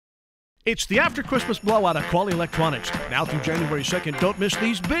It's the after Christmas blowout at Quale Electronics. Now through January 2nd, don't miss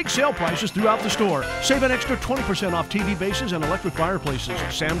these big sale prices throughout the store. Save an extra 20% off TV bases and electric fireplaces.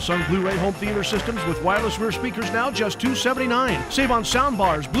 Samsung Blu-ray home theater systems with wireless rear speakers now just $279. Save on sound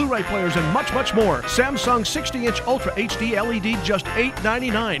bars, Blu-ray players, and much, much more. Samsung 60-inch Ultra HD LED just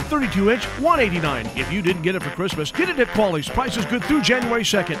 $899. 32-inch, $189. If you didn't get it for Christmas, get it at Quale's. Prices good through January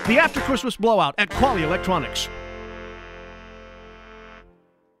 2nd. The after Christmas blowout at Quale Electronics.